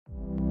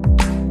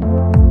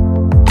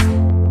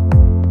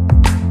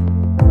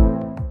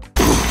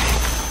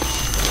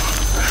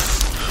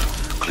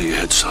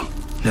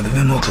Never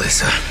been more clear,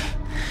 sir.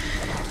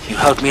 You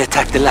helped me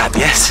attack the lab,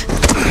 yes?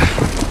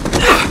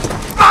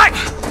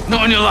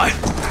 Not on your life.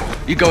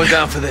 You're going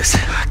down for this.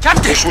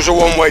 Captain! This was a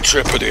one-way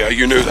trip, Padilla.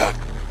 You knew that.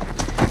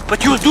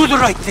 But you'll do the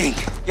right thing,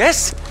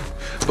 yes?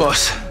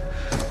 Boss,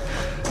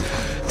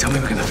 tell me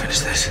we're gonna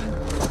finish this.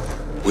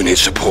 We need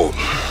support.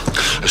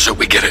 Let's hope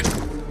we get it.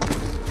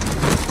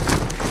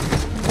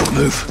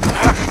 Move.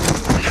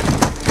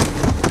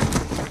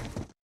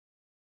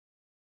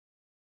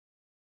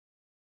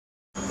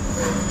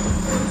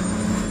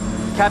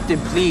 Captain,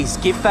 please,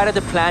 give Farah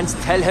the plans,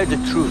 tell her the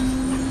truth.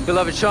 You'll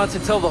have a chance to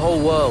tell the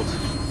whole world.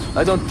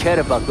 I don't care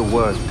about the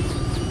world.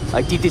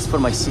 I did this for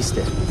my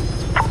sister.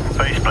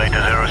 Faceplate to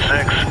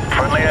 06.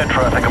 Friendly air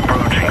traffic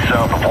approaching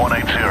south of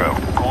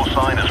 180. Call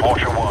sign is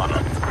Watcher 1.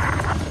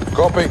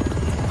 Copy.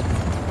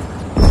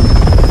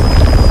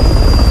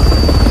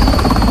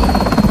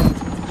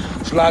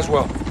 It's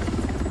Laswell.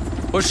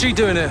 What's she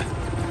doing here?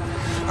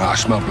 I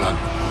smell blood.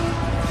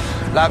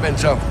 Lab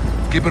intel.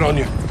 Keep it on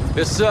you.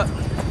 Yes, sir.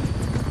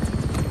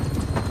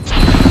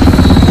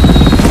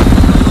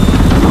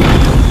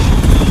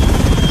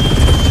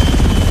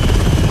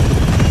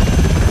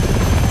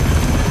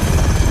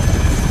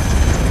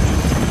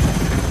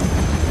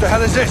 What the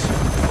hell is this?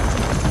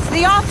 It's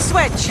the off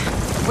switch.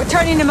 We're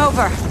turning him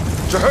over.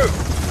 To who?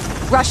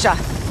 Russia.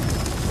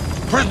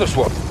 Prisoner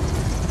swap.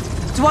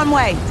 It's one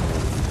way.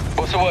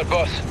 What's the word,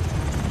 boss?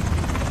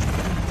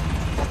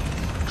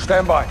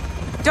 Stand by.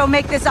 Don't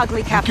make this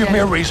ugly, Captain. Give me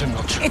a reason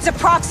not to. It's a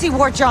proxy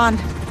war, John.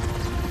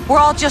 We're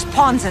all just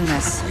pawns in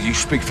this. You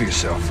speak for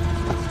yourself.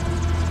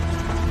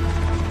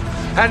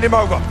 Hand him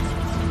over.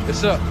 Yes,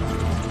 sir.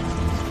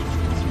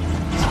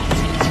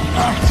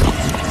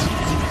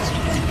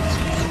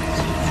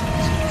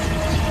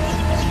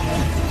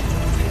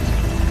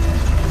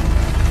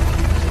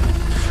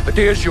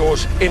 Idea's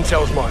yours,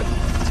 intel's mine.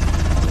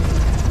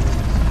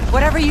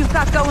 Whatever you've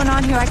got going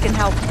on here, I can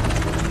help.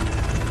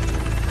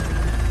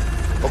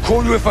 I'll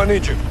call you if I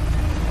need you.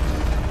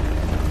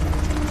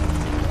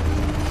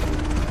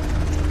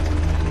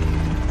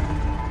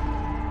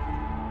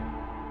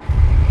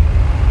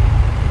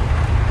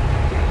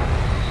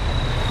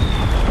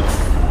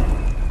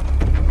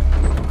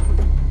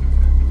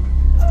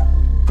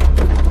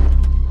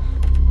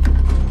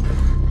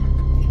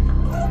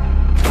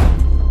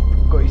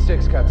 Got you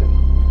 6, Captain.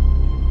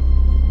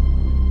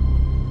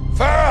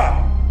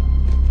 Farah!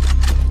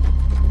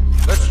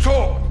 Let's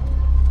talk!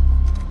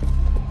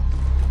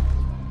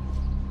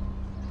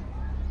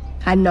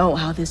 I know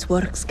how this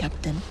works,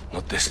 Captain.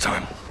 Not this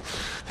time.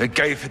 They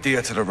gave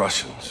Hadia to the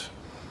Russians.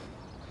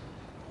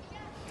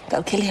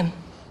 They'll kill him.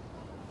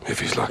 If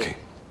he's lucky.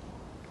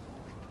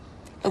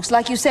 Looks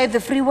like you saved the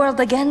free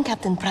world again,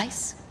 Captain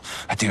Price.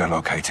 Hadia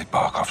located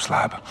Barkov's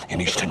lab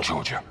in eastern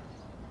Georgia.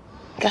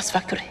 Gas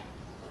factory.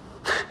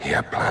 He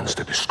had plans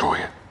to destroy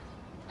it.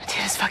 It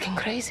is fucking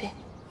crazy.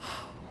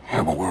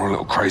 Yeah, but we're a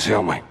little crazy,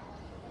 aren't we?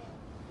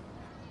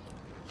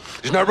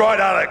 Isn't that right,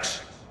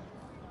 Alex?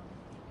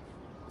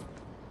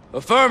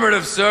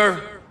 Affirmative,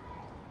 sir.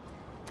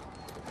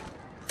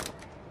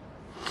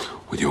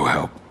 With your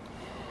help,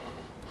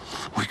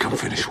 we can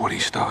finish what he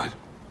started.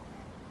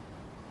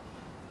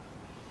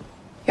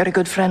 You're a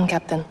good friend,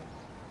 Captain.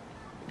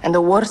 And the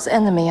worst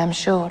enemy, I'm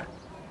sure.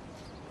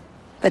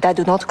 But I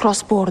do not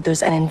cross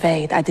borders and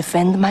invade. I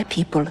defend my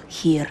people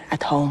here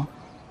at home.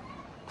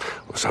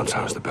 Well,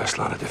 sometimes the best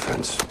line of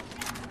defense.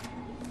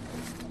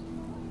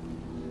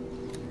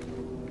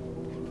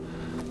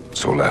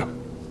 It's all there.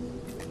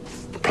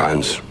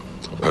 Plans,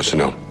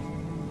 personnel.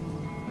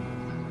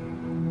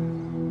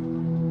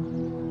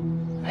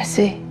 I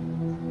see.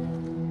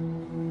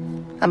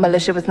 A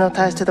militia with no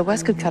ties to the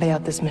West could carry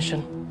out this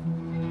mission.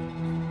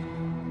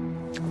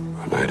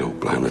 And they'd all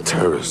blame the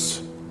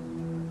terrorists,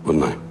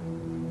 wouldn't they?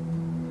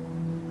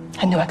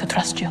 I knew I could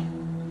trust you.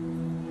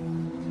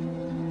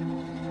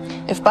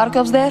 If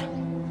Barkov's there,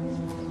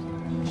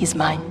 he's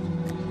mine.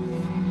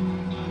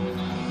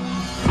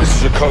 This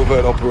is a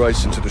covert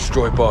operation to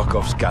destroy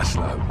Barkov's gas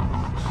lab.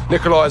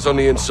 Nikolai's on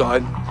the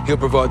inside. He'll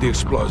provide the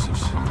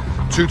explosives.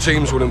 2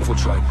 teams will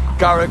infiltrate.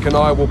 Garrick and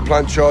I will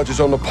plant charges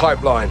on the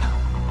pipeline.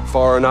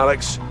 Farah and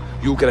Alex,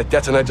 you'll get a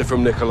detonator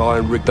from Nikolai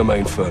and rig the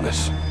main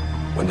furnace.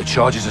 When the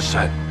charges are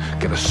set,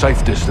 get a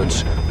safe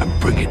distance and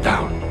bring it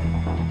down.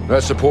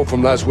 That support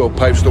from Laswell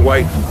paves the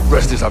way.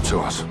 Rest is up to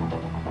us.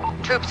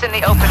 Troops in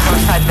the open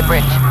north side of the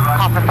bridge.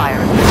 Copper fire.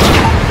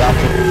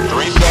 Copy.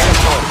 3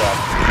 standing northbound.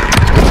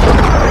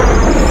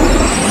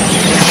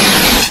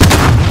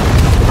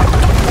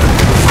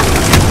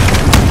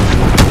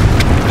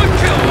 Good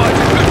kill,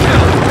 Roger. Good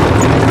kill.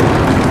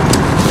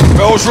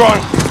 Bell's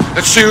rung.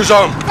 Let's see who's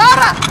on.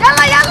 Farah!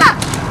 Yalla, yalla!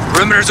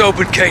 Perimeter's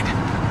open, Kate.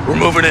 We're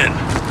moving in.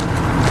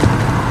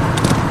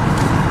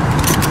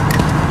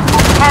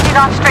 Handing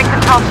off straight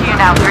control to you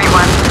now,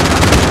 3-1.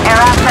 Air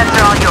assets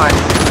are all yours.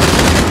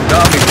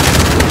 Copy.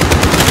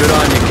 Good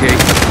on you, Kate.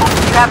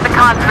 You have the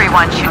con,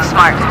 3-1. Shoot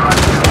smart.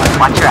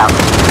 Watch her out.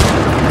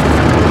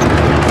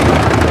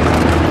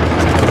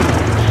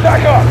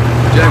 Back up!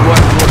 Jag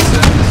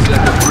 147 to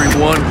send a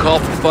 3-1. Call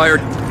for fire.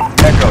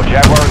 Echo,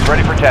 Jaguar is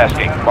ready for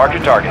tasking. Mark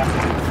your target.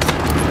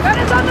 Gun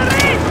is on the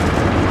lead!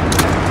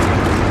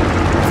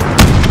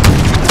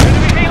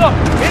 Enemy helo!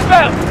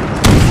 Inbound!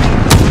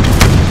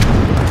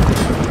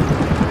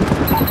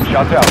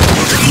 Shots out.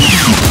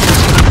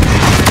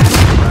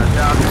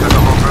 Down to the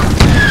whole group.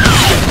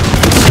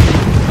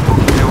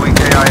 Doing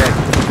KIA.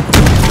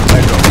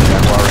 Echo,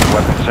 Jaguar is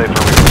weapon safe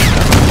for release.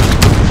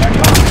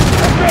 Echo!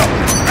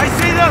 I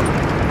see them!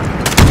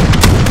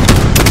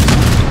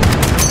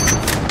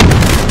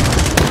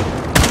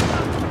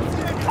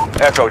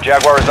 Echo,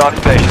 Jaguar is on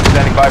station,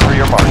 standing by for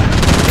your mark.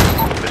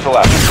 Missile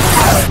out.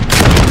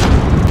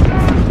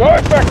 No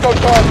effect on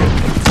target.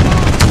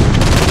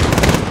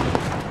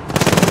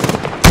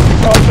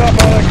 Thumbs up,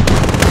 Alex.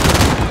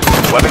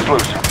 Weapons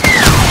loose.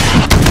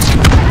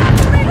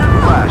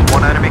 Flash,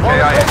 one enemy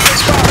KIA.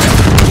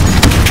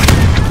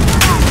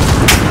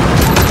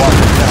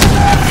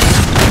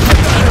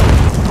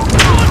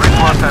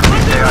 Response enemy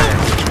KIA.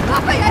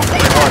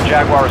 Our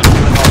Jaguar is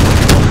moving on.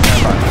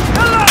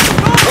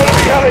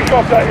 Enemy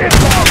helicopter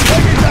inbound.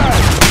 Take it down.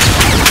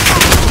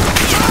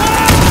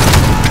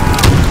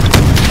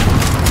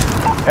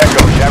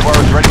 Echo, Jaguar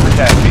is ready for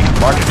tasking.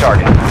 Mark your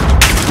target.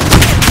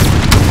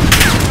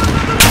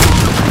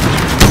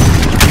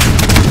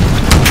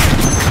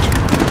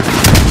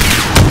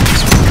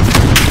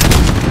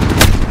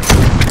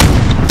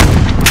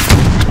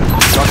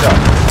 Guns up.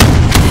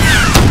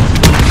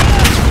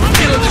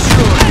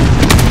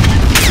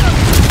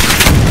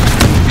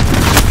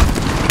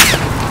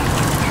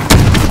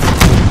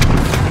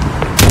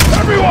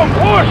 Everyone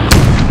push!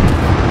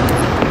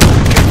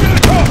 Get to the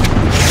top!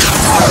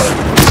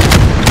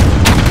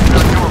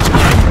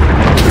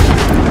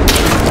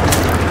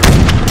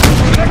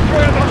 Next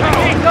way to the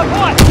tower!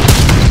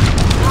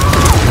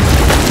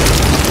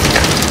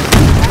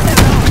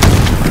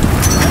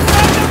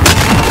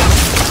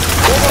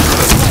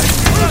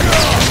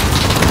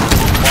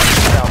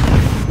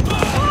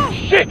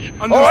 Shit!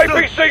 Our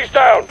APC's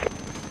down!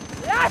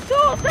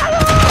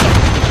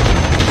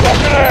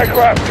 Lost an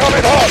aircraft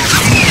coming hot!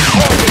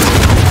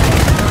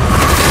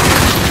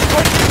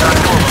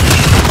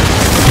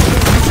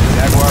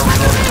 Jaguar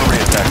reloading for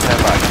re-attack.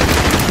 Stand by.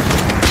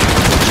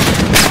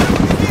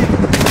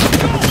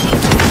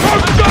 No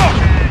stop!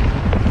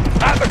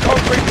 At the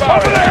concrete barrier!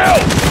 Over the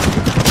hill!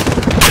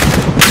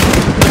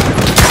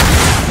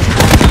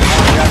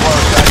 Jaguar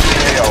is back to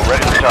the AO,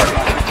 ready for target.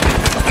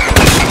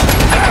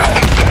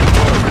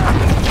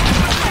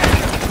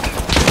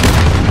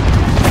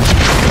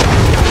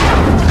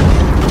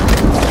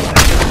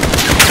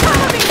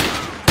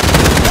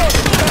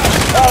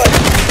 Alex,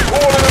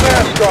 call in an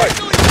airstrike!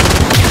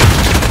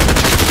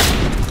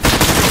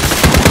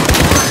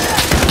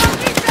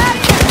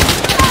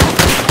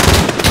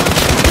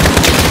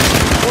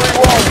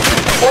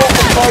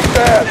 Right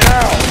there,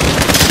 now!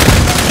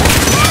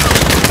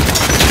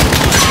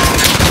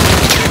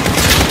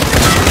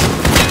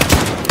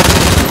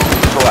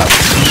 Pull out.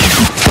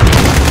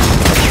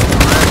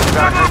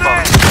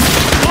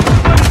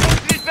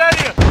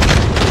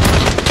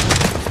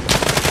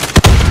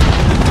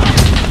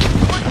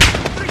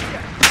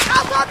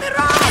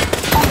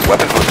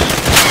 Weapons loose.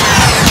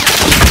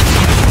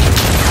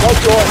 No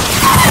joy.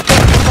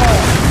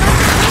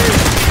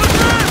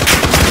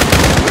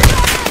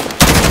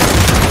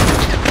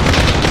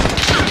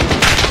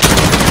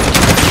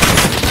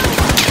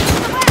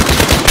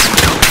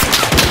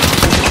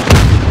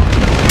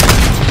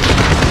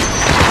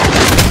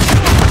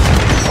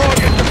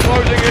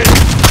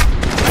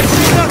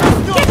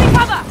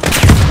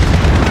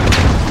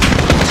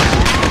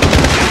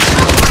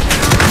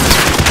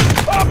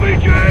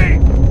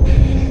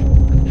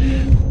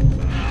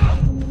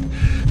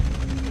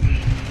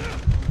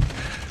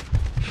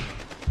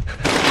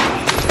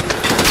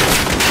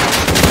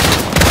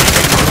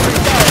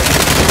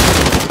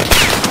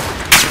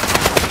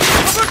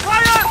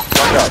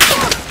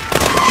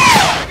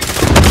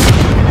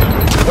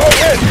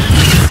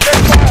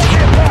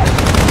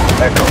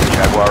 Echo,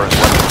 Jaguar is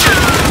weapon safe.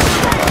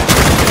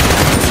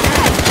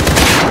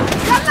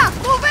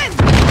 Move in!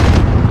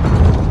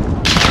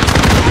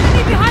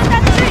 Enemy behind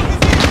that tree!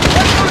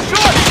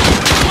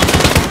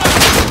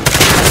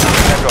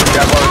 Echo,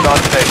 Jaguar is on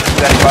station,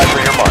 standing by for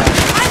your mark.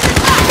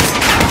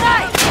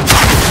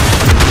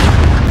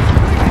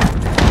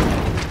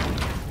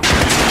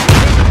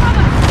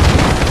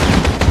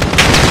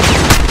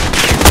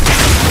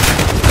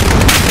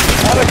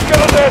 Alex, get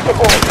on there,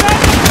 support!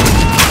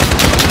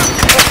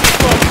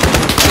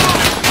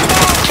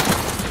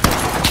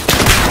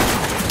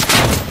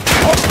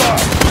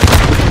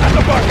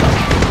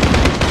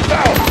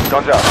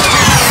 Guns out.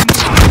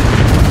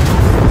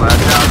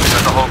 Flash out,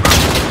 got the whole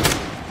group.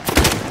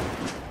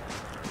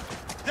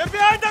 They're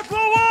behind the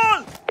blue wall!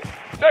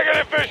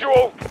 Negative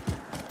visual!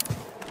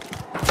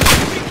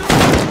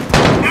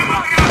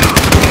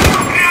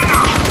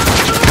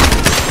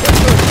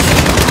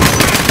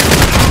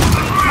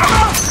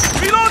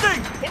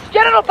 Reloading! It's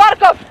General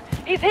Barkov!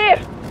 He's here!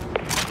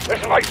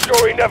 Let's make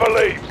sure he never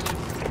leaves!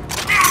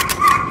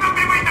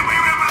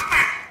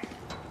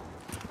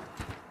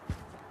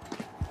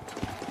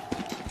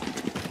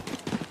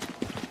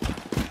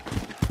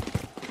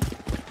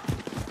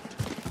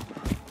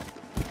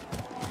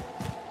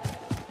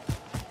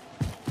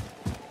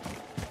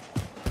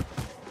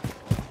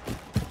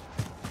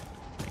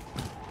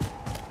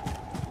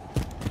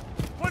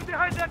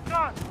 behind that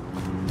car!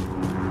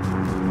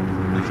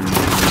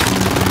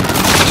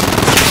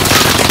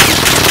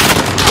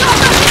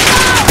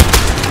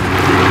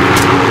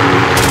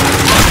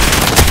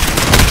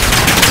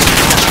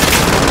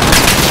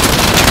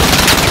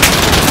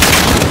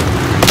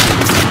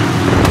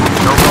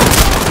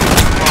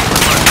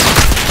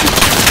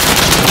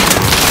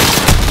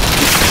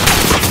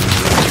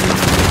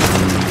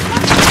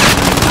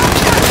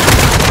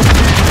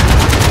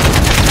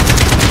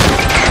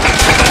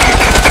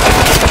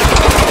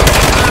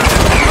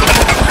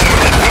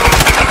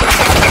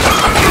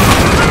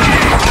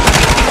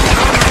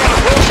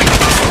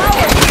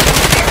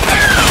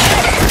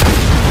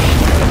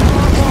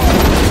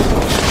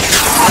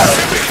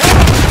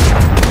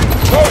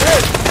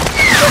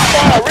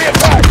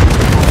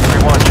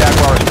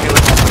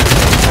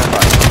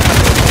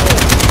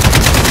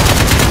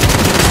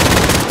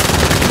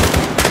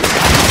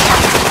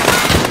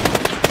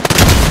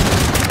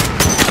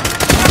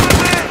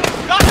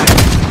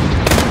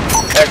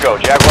 Echo,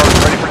 Jaguar is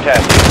ready for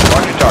tasking.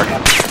 Mark your target.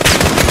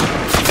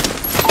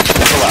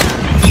 Pull out.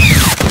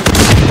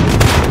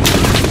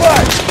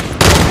 Flash!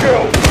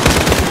 Kill!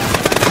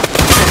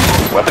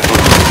 Weapons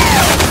loose.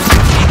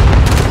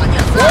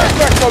 Right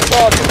back on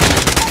target.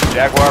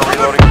 Jaguar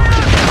reloading for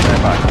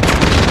resupply.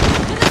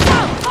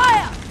 Stand by.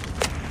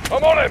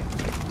 I'm on him!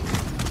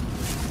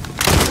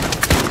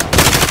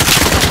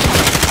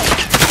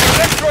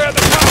 X-ray at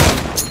the tower!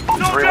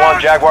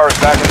 3-1, Jaguar is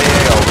back in the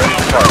AO, ready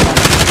for target.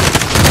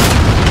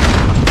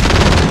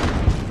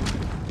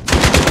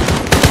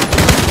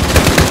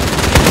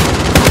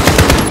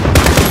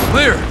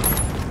 Clear!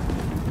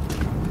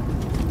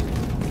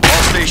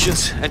 All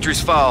stations,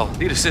 entry's foul.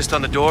 Need assist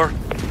on the door?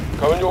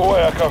 Coming your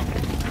way, Echo.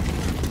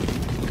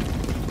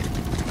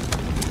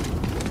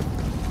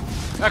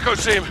 Echo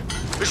team,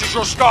 this is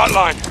your start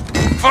line.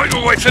 Fight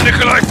your way to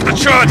Nikolai for the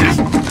charges!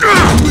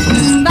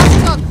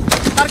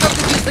 Barkov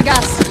could use the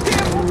gas.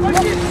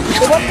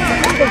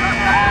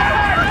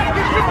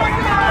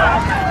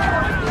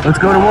 Let's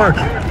go to work.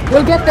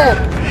 We'll get there.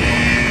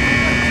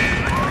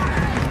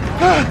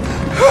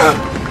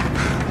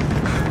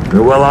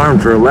 They're well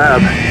armed for a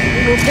lab.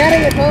 We're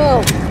getting it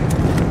all.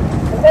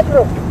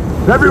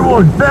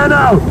 Everyone, fan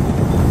out!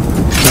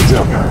 Heads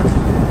up.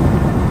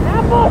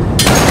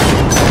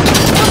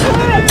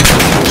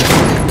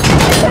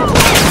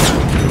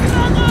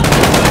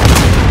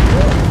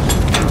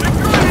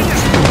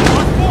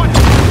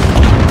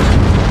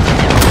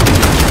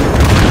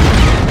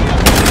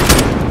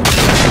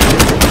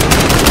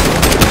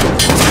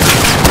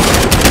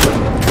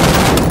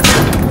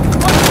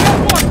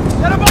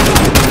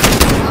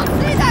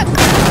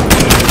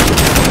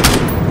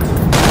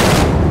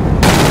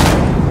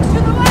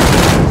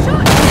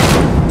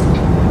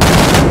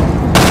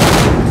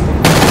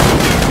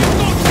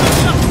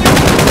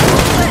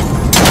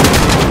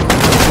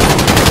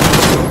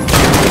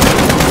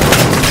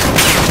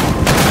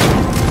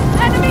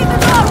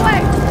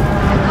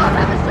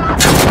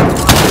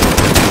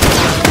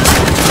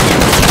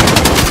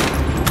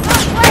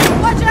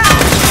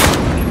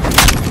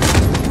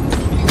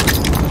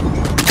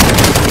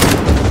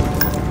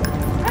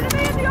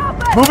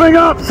 Moving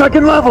up,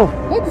 second level.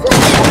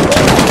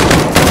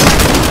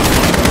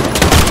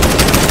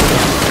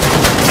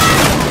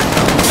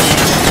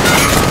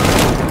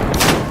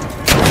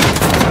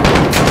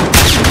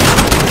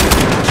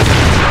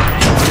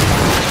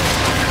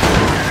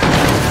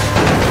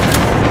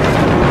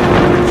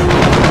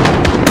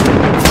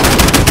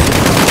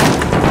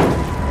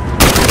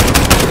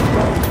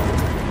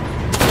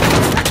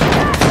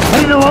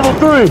 Heading to level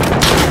 3.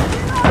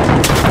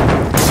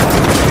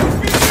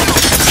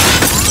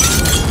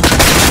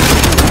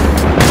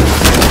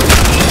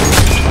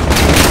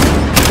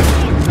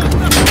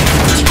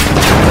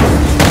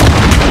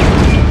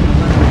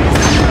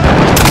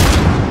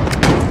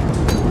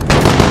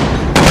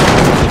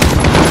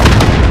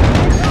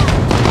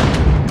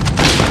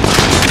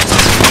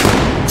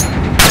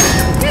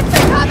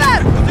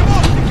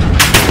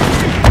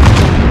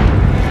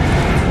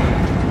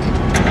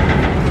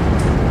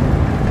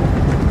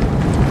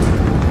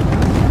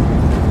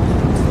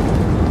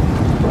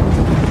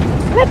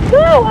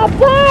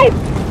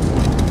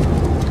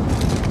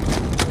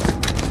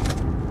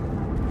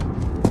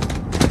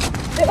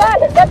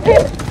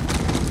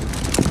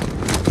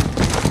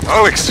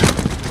 Alex!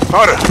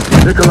 Farah!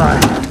 Nikolai.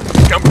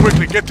 Come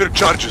quickly, get their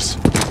charges.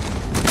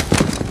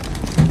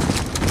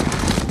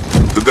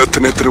 The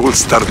detonator will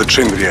start the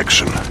chain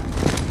reaction.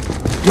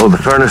 Load the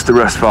furnace, the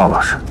rest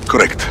follows.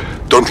 Correct.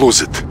 Don't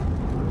lose it.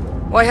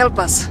 Why help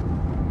us?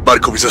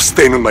 Barkov is a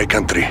stain on my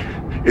country.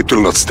 It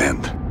will not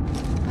stand.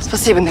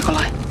 Спасибо,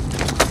 Nikolai.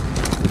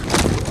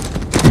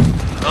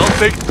 I'll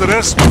take the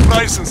rest with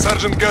Price and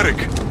Sergeant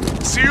Garrick.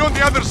 See you on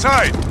the other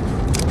side.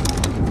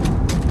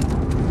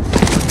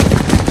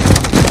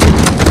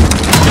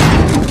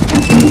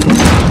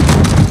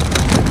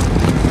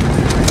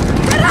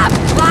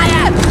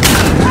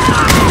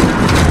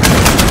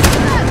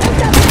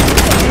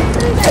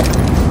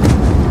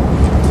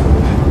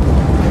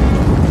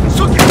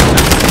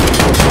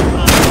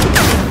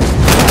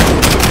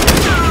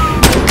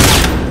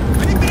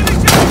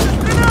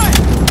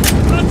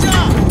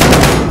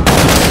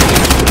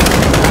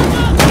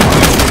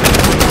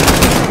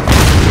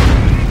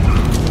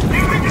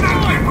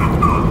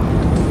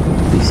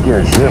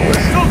 scared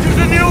shitless. Soldiers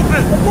in the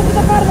open!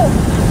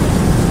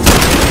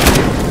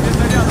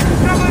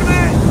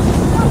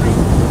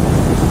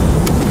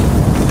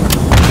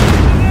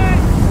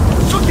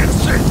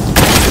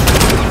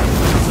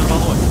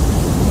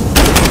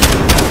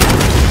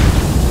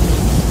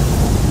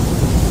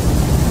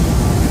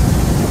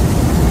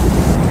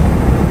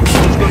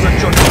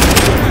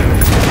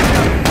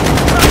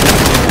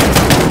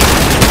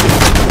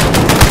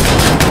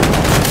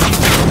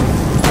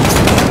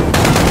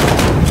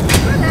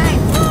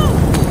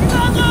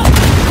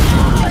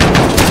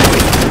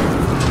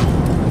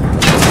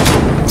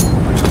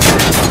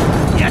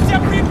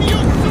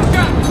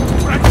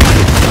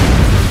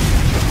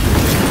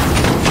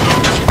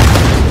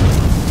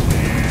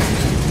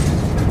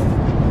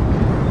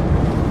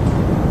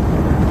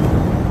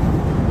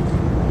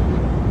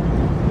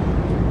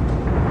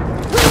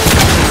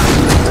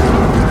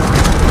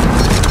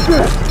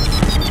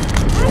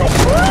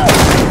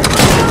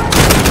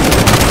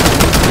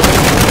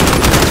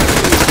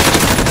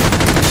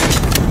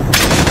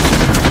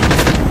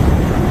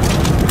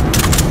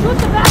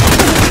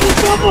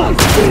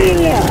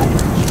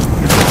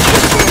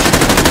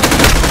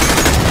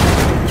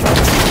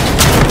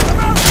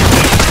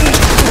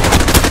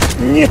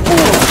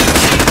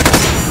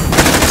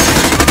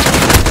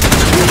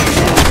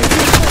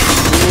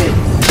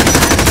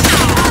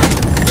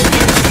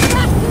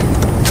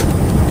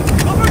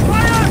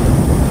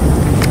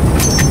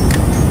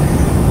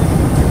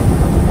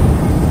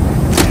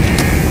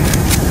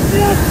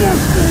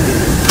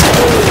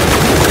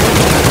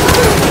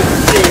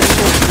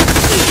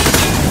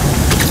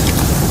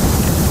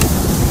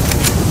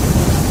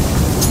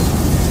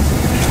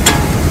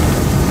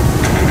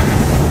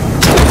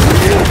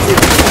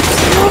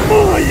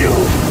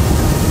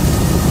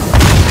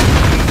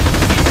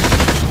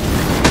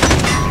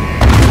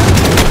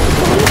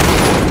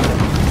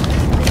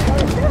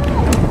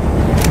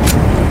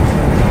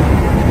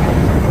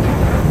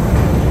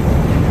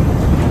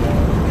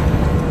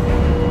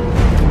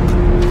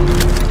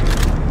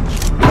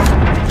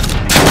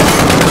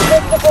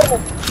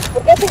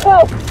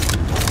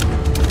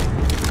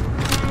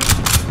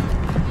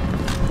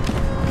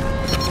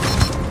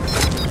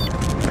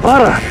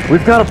 Farah,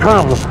 we've got a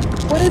problem.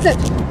 What is it?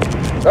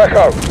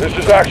 Echo, this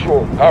is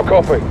Actual. How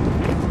copy?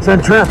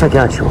 Send traffic,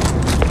 Actual.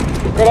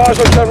 Got eyes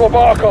on General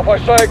Barkov. I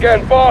say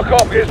again,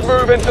 Barkov is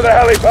moving to the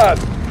helipad.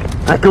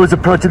 Echo is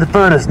approaching the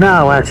furnace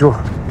now, Actual.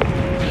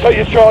 Set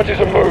your charges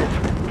and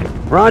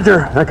move.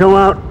 Roger, Echo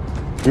out.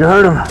 You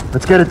heard him.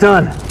 Let's get it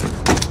done.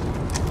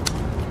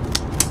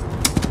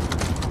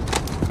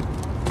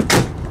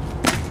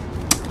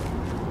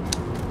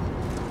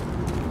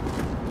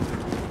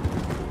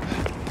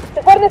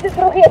 The furnace is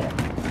through here.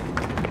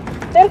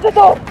 There's the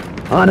door.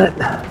 On it.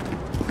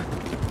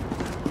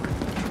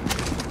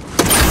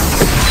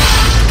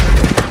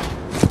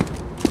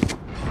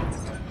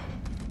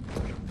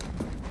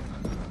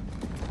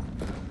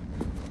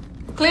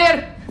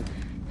 Clear.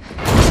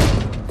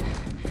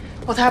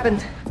 What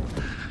happened?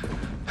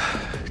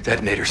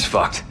 Detonator's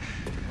fucked.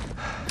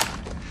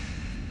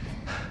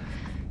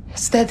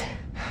 It's dead.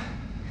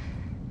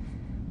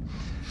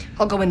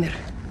 I'll go in there.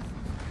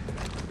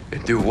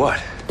 And do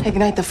what?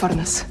 Ignite the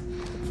furnace.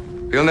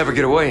 You'll never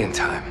get away in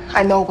time.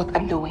 I know what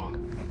I'm doing.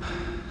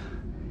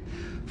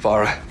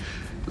 Farah,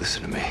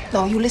 listen to me.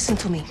 No, you listen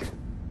to me.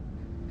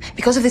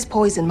 Because of this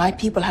poison, my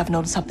people have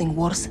known something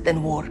worse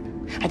than war.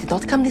 I did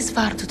not come this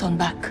far to turn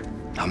back.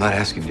 I'm not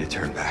asking you to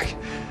turn back.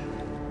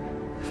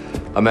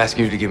 I'm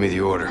asking you to give me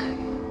the order.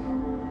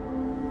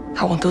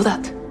 I won't do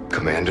that.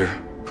 Commander,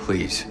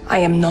 please. I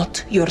am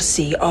not your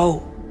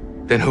CO.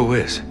 Then who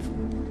is?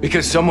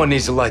 Because someone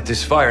needs to light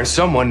this fire and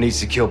someone needs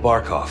to kill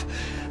Barkov.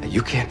 And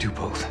you can't do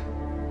both.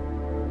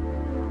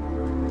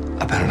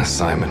 I've been on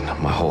assignment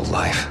my whole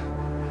life.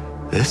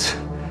 This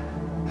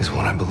is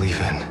what I believe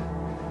in.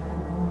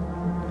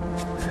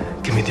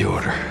 Give me the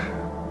order.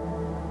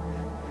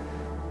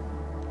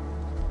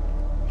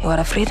 You are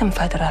a freedom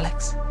fighter,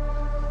 Alex.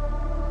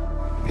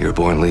 You're a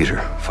born leader,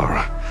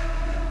 Farah.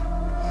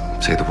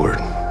 Say the word.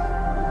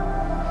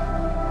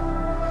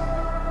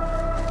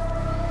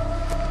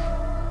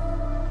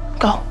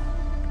 Go.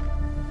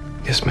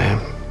 Yes, ma'am.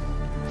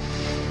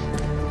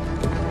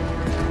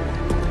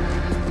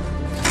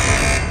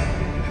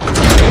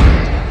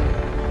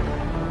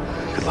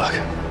 Good luck.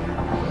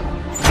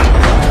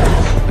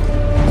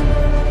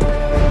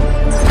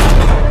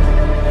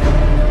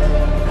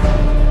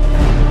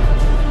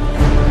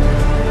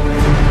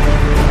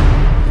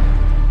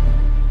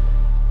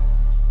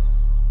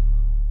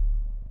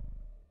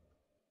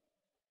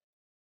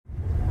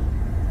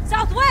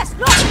 Southwest,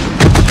 look!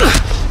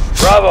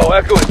 Bravo,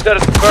 Echo instead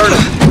of the furnace.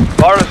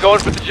 Farah's going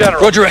for the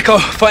General. Roger, Echo.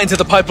 Fighting to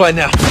the pipeline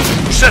now.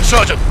 You said,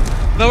 Sergeant.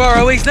 No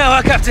ROEs now,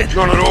 huh, Captain?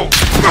 None at all.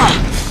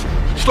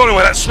 Stolen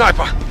with that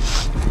sniper.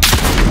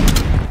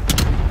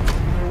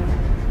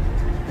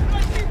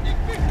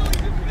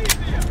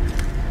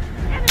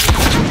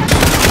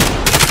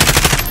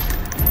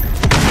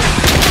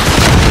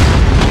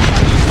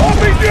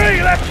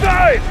 RPG, left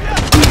side!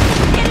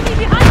 Enemy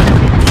behind us!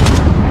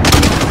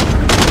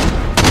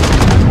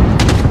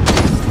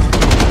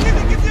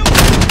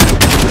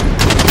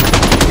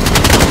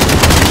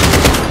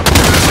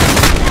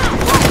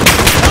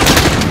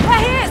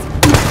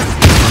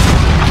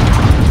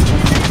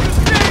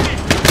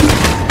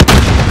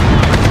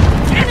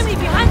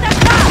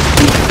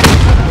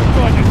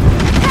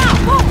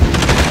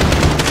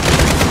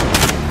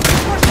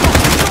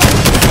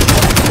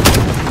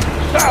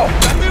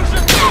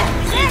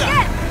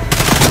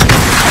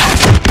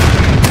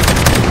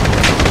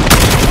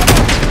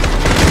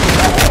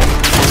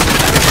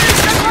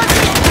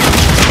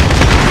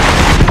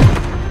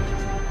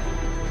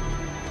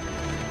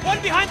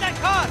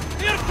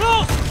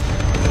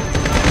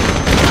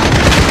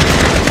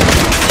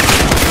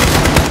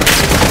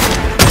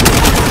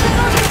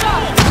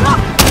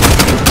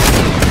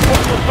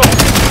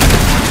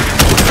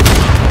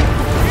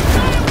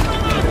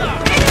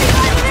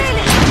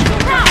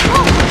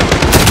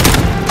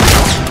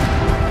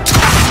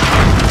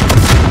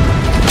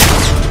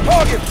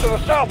 to the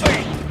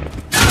southeast!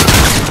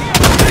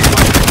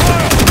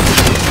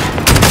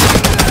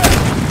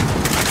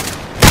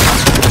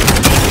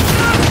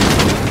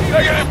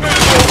 Negative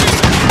visual!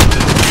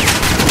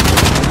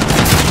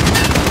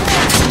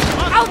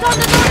 Out on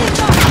the northern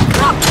side!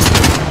 Look!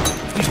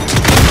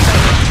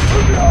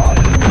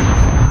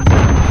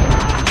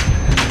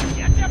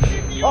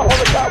 Up on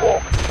the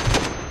catwalk!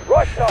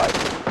 Right side!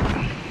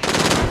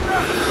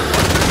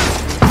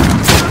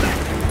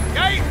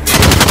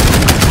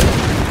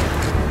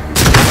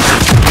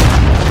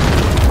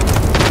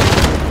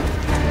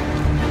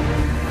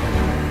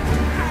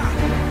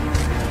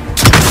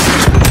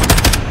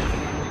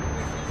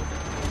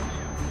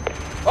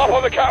 Up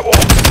on the catwalk!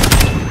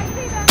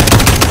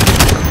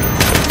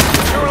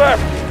 Two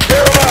left!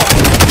 Clear them out!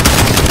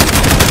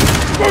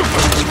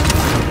 Movement!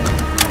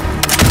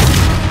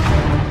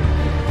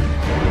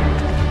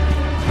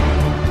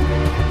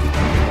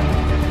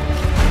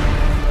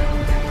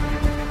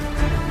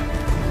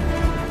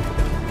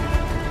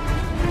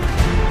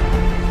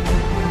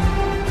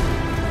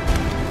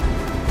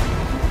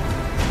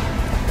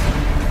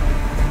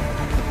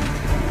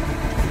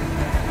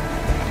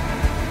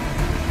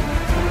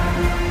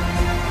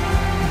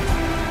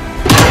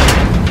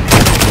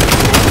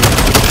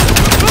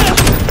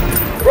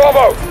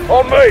 Bravo!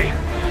 On me!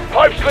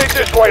 Pipes lead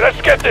this way,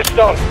 let's get this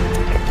done!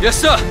 Yes,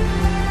 sir.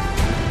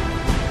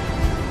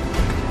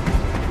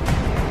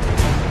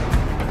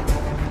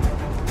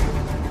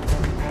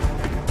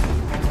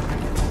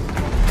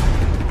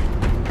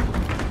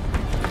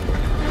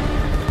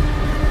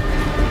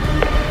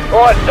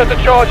 Alright, set the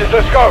charges,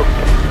 let's go!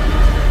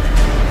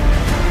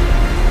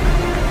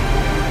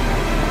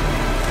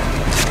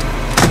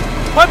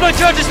 Pipeline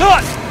charge is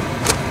hot!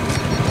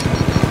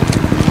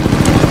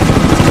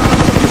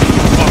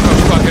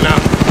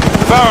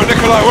 Farah,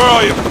 Nikolai, where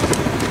are you?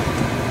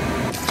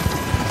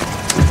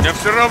 Мне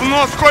все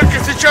равно, сколько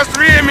сейчас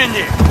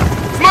времени!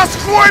 С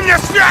Москвой мне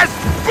связь!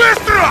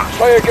 Быстро!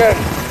 Say again.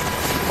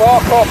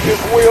 Barkov is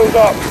wheeled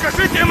up.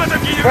 Скажите им это,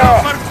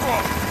 генерал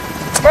Барков!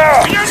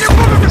 Farah! Меня не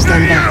будут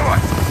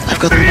игнорировать! I've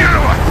got them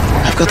back.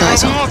 I've got eyes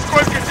Все on. равно,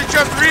 сколько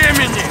сейчас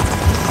времени!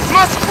 С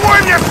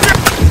Москвой мне связь!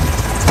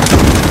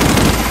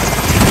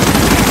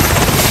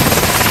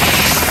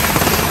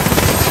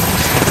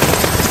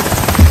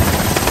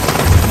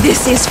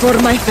 This is for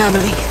my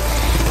family.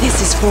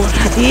 This is for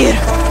Hadir.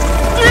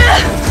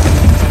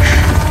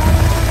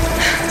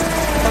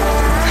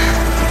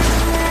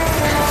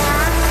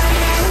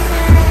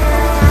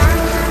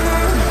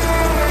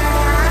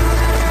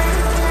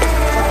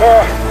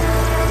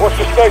 What's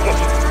the status?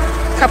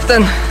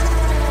 Captain,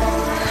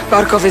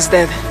 Barkov is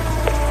dead.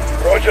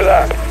 Roger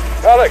that.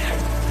 Alex,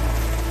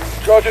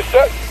 charges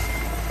set?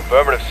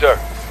 Affirmative, sir.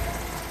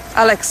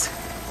 Alex,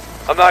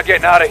 I'm not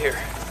getting out of here.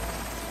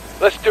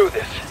 Let's do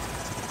this.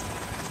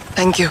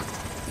 thank you.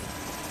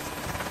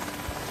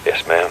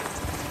 Yes, ma'am.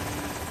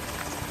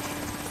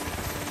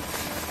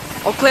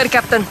 All clear,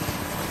 Captain.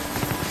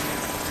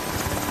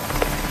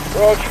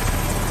 Roger.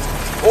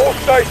 All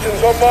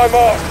stations on my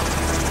mark.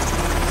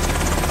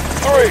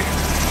 3,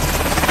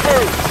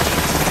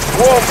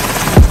 2, 1.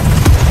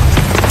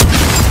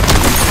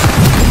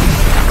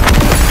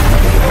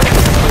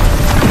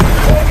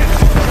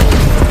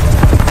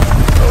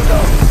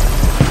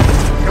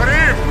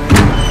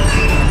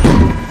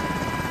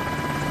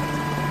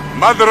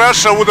 Mother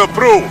Russia would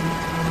approve.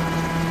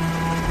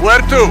 Where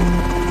to?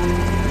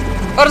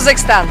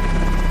 Urzikstan.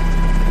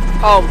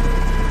 Home.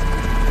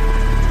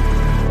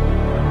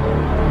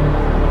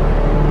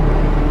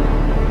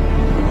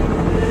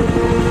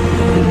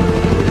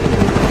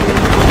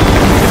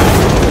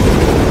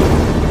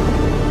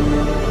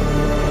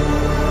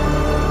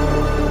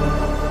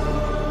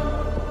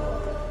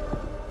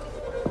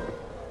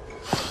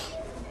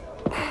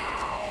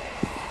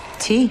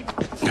 Tea?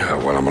 Yeah,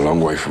 well, I'm a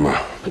long way from a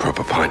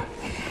proper pint.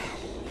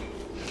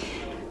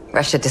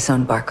 Russia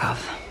disowned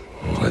Barkov.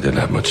 Well, they didn't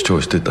have much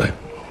choice, did they?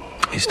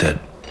 He's dead.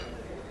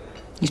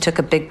 You took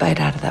a big bite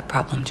out of that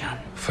problem, John.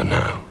 For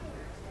now.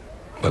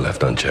 But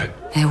left unchecked.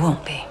 It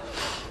won't be.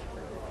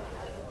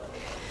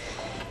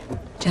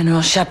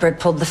 General Shepard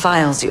pulled the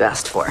files you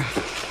asked for.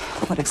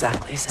 What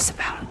exactly is this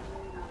about?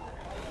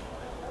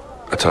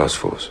 A task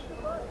force.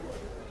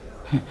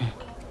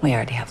 We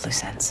already have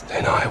loose ends.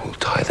 Then I will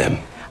tie them.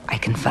 I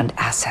can fund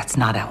assets,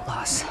 not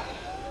outlaws.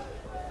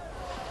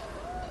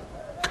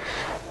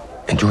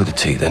 Enjoy the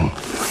tea, then.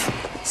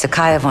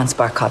 Sakhayev wants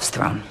Barkov's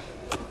throne.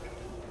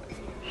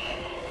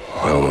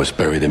 I almost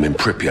buried him in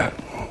Pripyat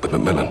with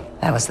Macmillan.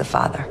 That was the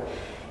father.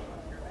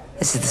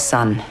 This is the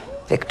son,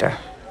 Victor.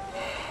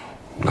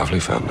 Lovely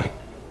family.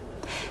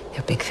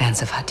 They're big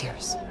fans of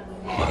Hadir's.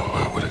 Well,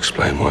 that would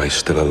explain why he's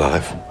still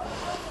alive.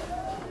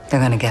 They're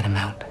gonna get him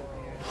out.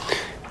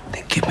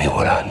 Then give me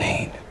what I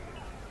need.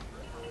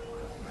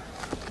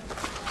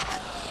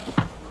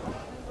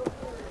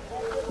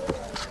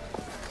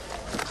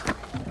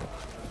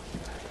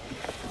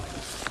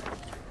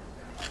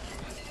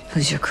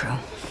 Who's your crew?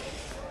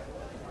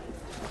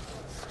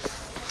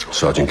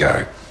 Sergeant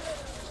Garrick.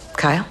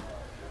 Kyle?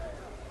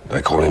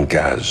 They call him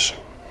Gaz.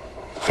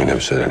 He never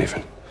said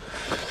anything.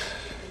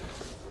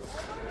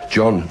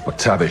 John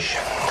McTavish,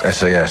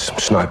 SAS,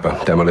 sniper,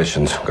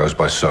 demolitions, goes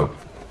by SOAP.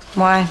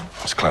 Why?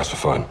 It's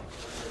classified.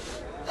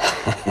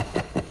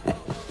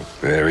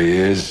 There he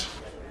is.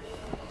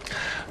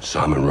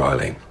 Simon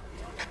Riley.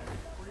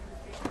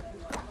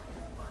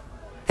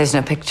 There's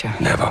no picture.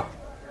 Never.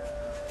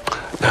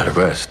 Now the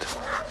rest.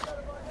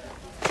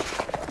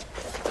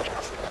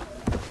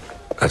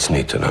 That's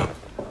neat to know.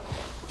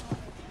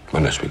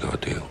 Unless we got a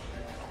deal.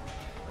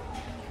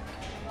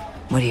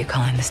 What are you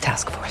calling this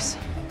task force?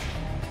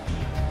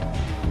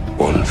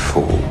 One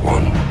fool